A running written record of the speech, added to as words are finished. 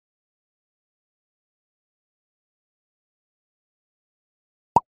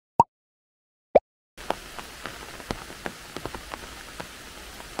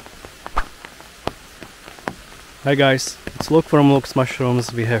Hi guys, it's Luke from Luke's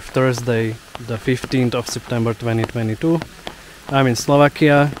Mushrooms. We have Thursday the 15th of September 2022. I'm in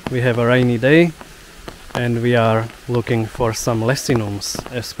Slovakia, we have a rainy day and we are looking for some Leccinums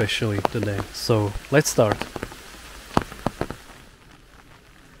especially today. So let's start.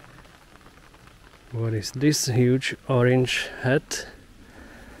 What is this huge orange hat?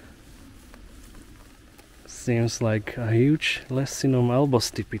 Seems like a huge Leccinum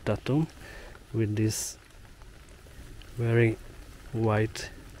albostipitatum with this very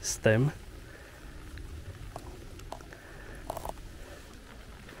white stem.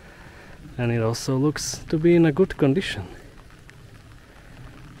 And it also looks to be in a good condition.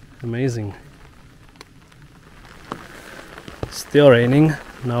 Amazing. Still raining.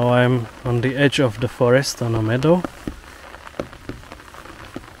 Now I'm on the edge of the forest on a meadow.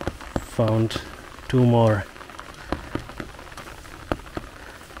 Found two more.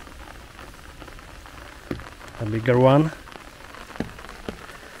 A bigger one.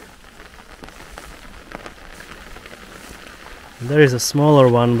 There is a smaller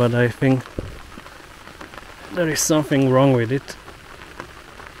one, but I think there is something wrong with it.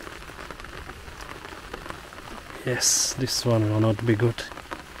 Yes, this one will not be good.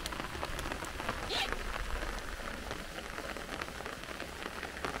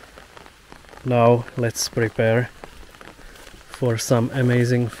 Now let's prepare for some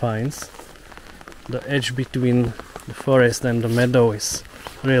amazing finds. The edge between the forest and the meadow is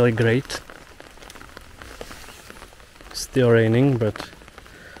really great. Still raining, but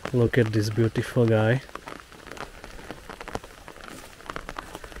look at this beautiful guy.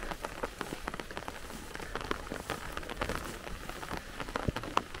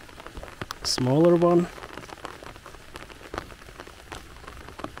 Smaller one.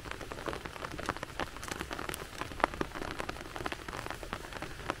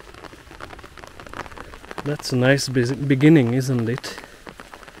 That's a nice beginning, isn't it?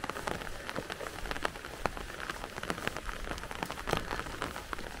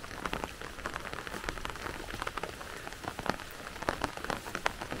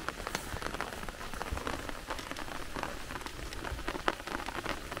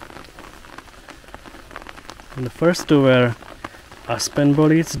 And the first two were aspen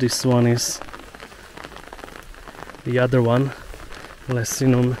boletes. This one is the other one,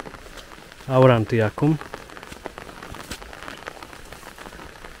 Leccinum aurantiacum.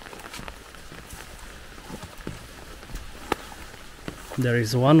 There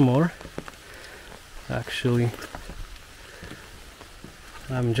is one more. Actually,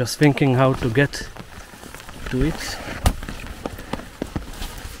 I'm just thinking how to get to it.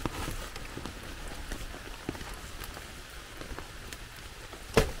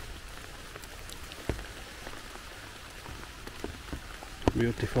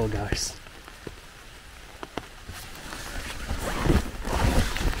 Beautiful guys.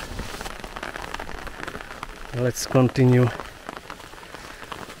 Let's continue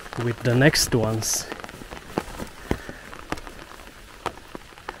with the next ones.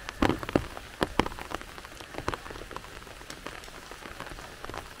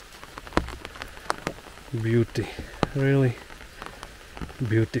 Beauty, really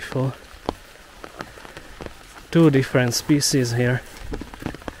beautiful. Two different species here.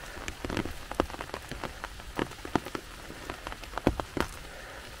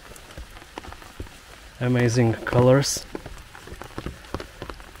 Amazing colors.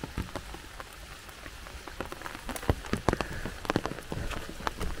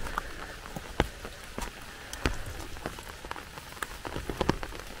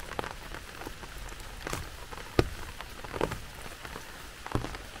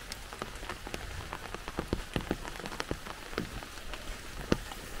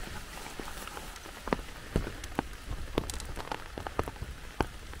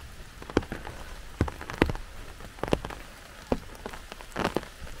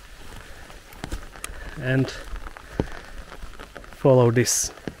 And follow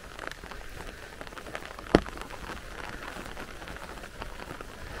this.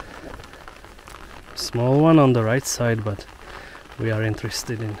 Small one on the right side, but we are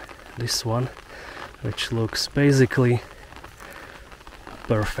interested in this one, which looks basically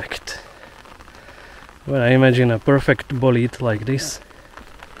perfect. When I imagine a perfect bolete like this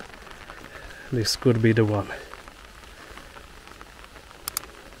could be the one.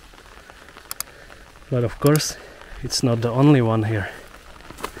 But of course, it's not the only one here.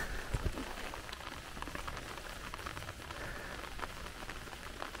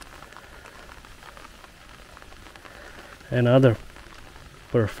 Another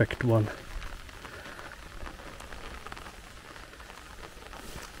perfect one.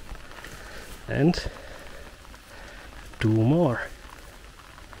 And 2 more.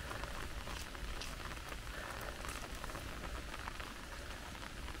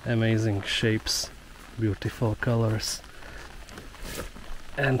 Amazing shapes, beautiful colors,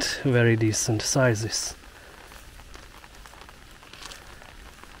 and very decent sizes.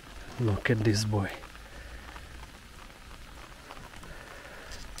 Look at this boy.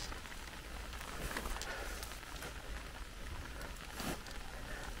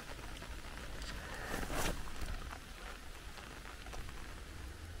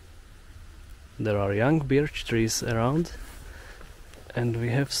 There are young birch trees around, and we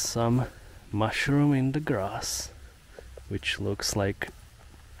have some mushroom in the grass, which looks like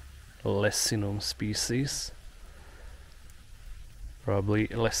Leccinum species. Probably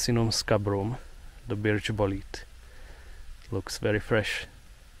Leccinum scabrum, the birch bolete. Looks very fresh.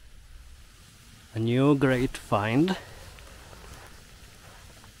 A new great find.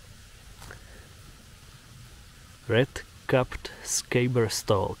 Red-capped Scaber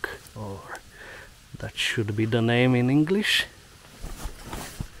stalk, or that should be the name in English.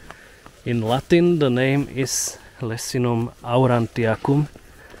 In Latin the name is Leccinum aurantiacum.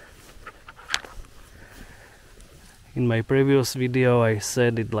 In my previous video I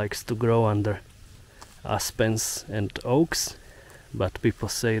said it likes to grow under aspens and oaks, but people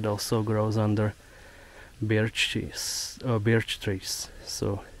say it also grows under birch trees,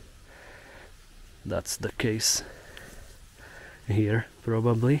 so that's the case here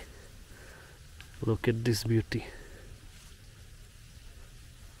probably. Look at this beauty.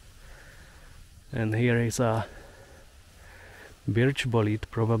 And here is a birch bolete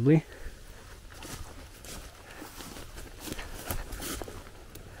probably.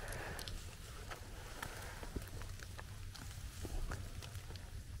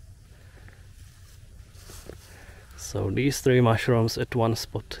 So these 3 mushrooms at one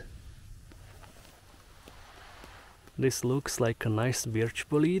spot. This looks like a nice birch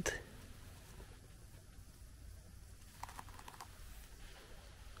bolete.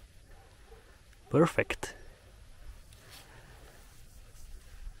 Perfect.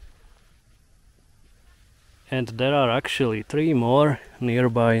 And there are actually 3 more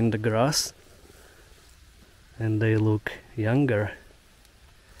nearby in the grass, and they look younger.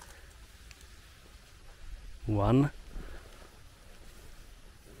 1,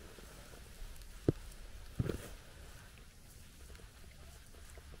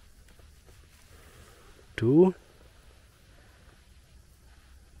 2,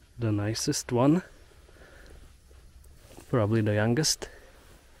 the nicest one, probably the youngest,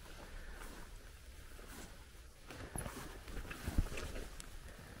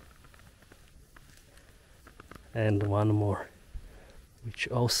 and 1 more, which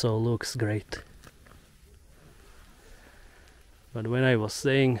also looks great. But when I was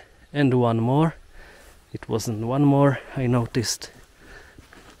saying and 1 more, it wasn't 1 more, I noticed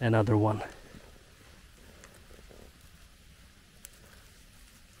another one.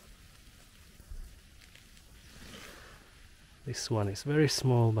 This one is very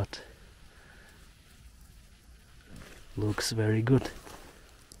small, but looks very good.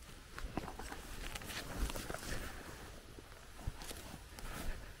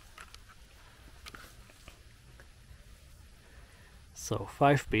 So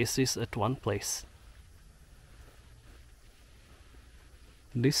 5 pieces at one place.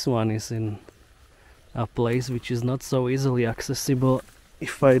 This one is in a place which is not so easily accessible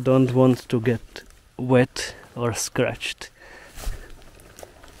if I don't want to get wet or scratched.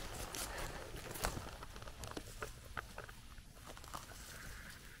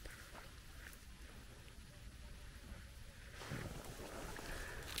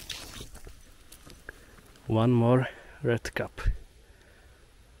 One more red cap.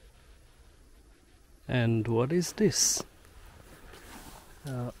 And what is this?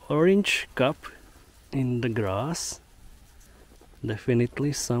 Orange cup in the grass.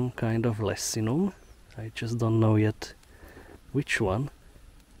 Definitely some kind of Leccinum. I just don't know yet which one.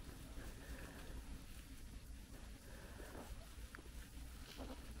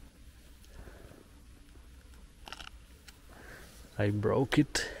 I broke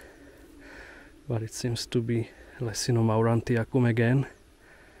it, but it seems to be Leccinum aurantiacum again.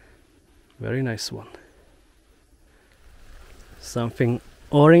 Very nice one. Something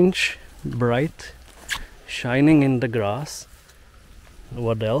orange, bright, shining in the grass.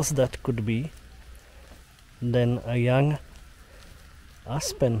 What else that could be? Then a young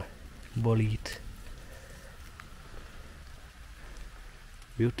aspen bolete.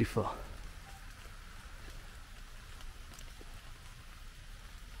 Beautiful.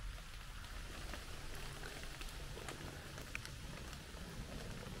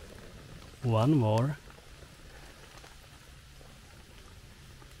 One more.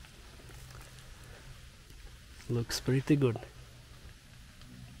 Looks pretty good.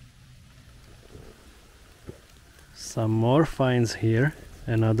 Some more finds here,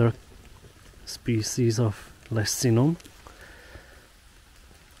 another species of Leccinum,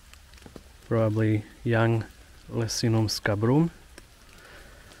 probably young Leccinum scabrum.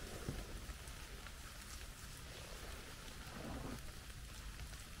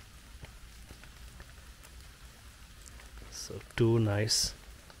 So two nice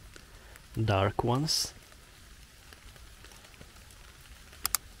dark ones.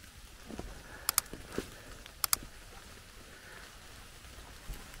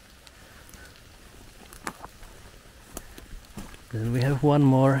 Then we have one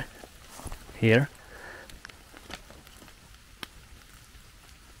more here.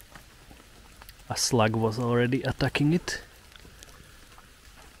 A slug was already attacking it.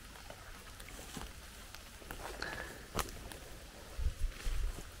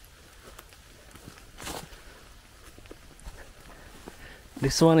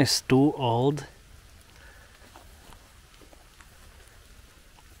 This one is too old.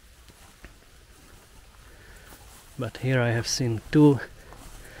 But here I have seen two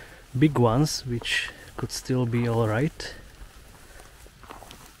big ones which could still be alright.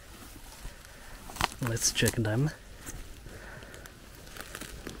 Let's check them.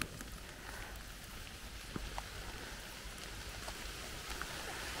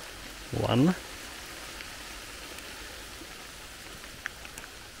 One.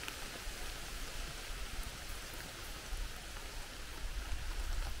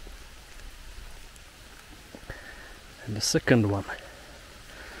 And the second one.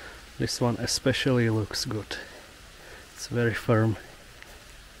 This one especially looks good. It's very firm.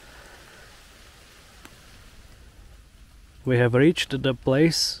 We have reached the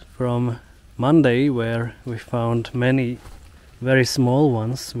place from Monday where we found many very small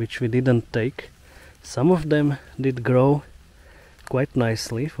ones which we didn't take. Some of them did grow quite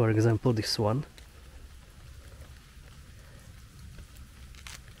nicely, for example this one.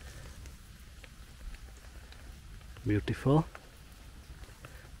 Beautiful.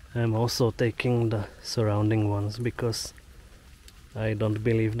 I'm also taking the surrounding ones because I don't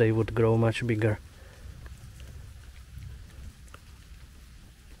believe they would grow much bigger.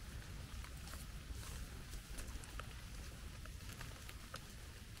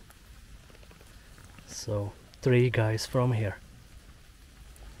 So 3 guys from here.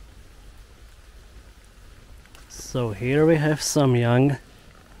 So here we have some young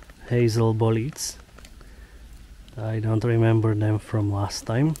Hazel boletes. I don't remember them from last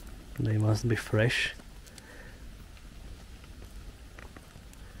time. They must be fresh.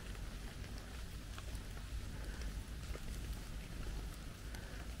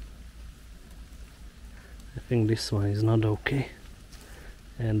 I think this one is not okay,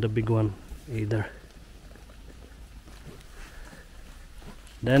 and the big one either.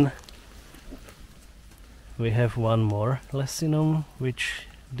 Then we have one more Leccinum which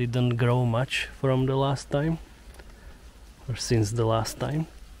didn't grow much from the last time, or since the last time,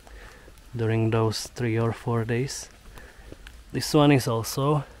 during those 3 or 4 days. This one is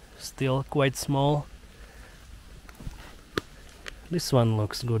also still quite small. This one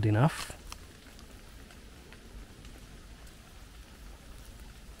looks good enough.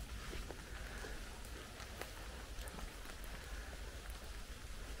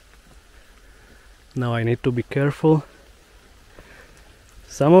 Now I need to be careful.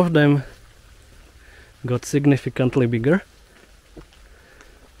 Some of them got significantly bigger.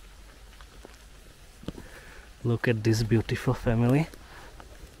 Look at this beautiful family.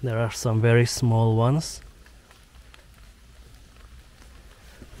 There are some very small ones.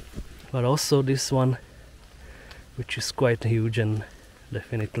 But also this one, which is quite huge and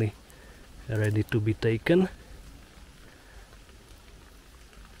definitely ready to be taken.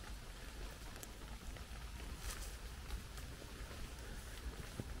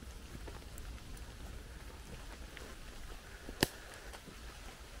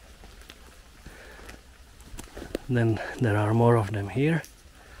 Then there are more of them here.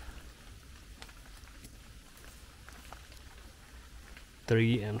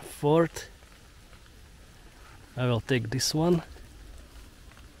 3 and 4th. I will take this one.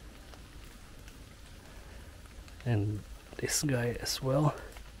 And this guy as well.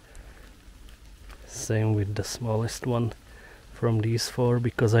 Same with the smallest one from these 4,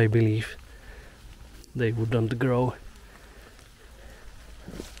 because I believe they wouldn't grow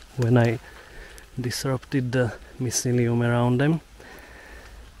when I disrupted the mycelium around them.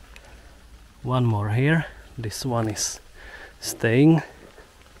 One more here. This one is staying.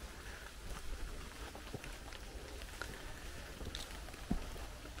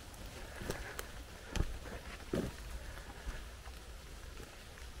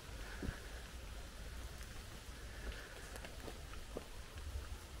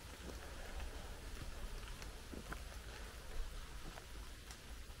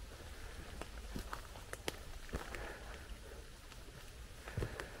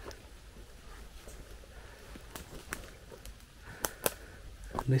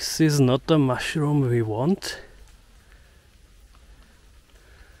 This is not the mushroom we want.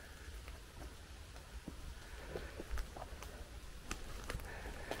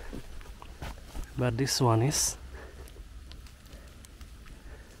 But this one is.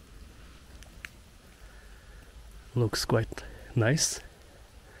 Looks quite nice.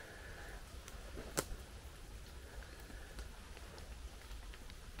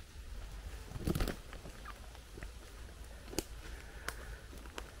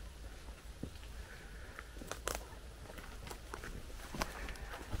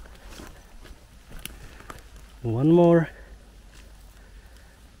 One more.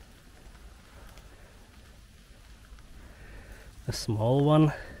 A small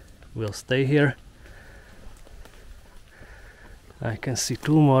one will stay here. I can see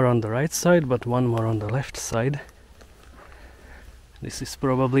two more on the right side, but one more on the left side. This is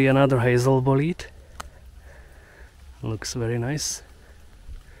probably another Hazel bolete. Looks very nice.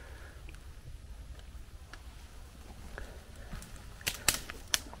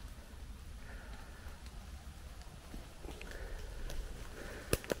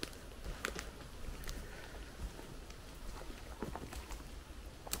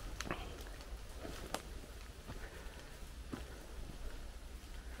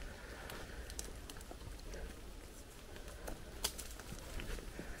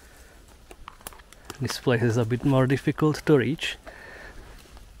 This place is a bit more difficult to reach,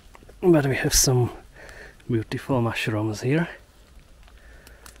 but we have some beautiful mushrooms here.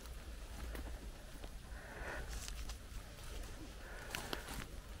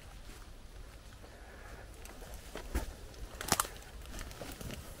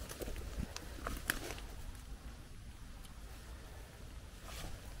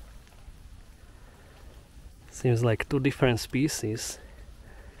 Seems like two different species.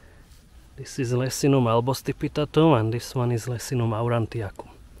 This is Leccinum albostipitatum and this one is Leccinum aurantiacum.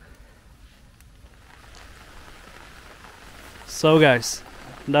 So guys,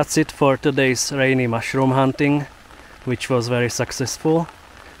 that's it for today's rainy mushroom hunting, which was very successful.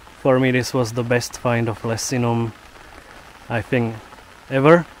 For me this was the best find of Leccinum, I think,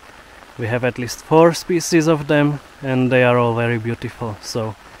 ever. We have at least 4 species of them and they are all very beautiful.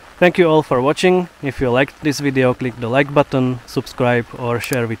 So thank you all for watching. If you liked this video, click the like button, subscribe or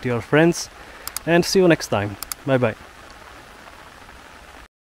share with your friends, and see you next time. Bye bye.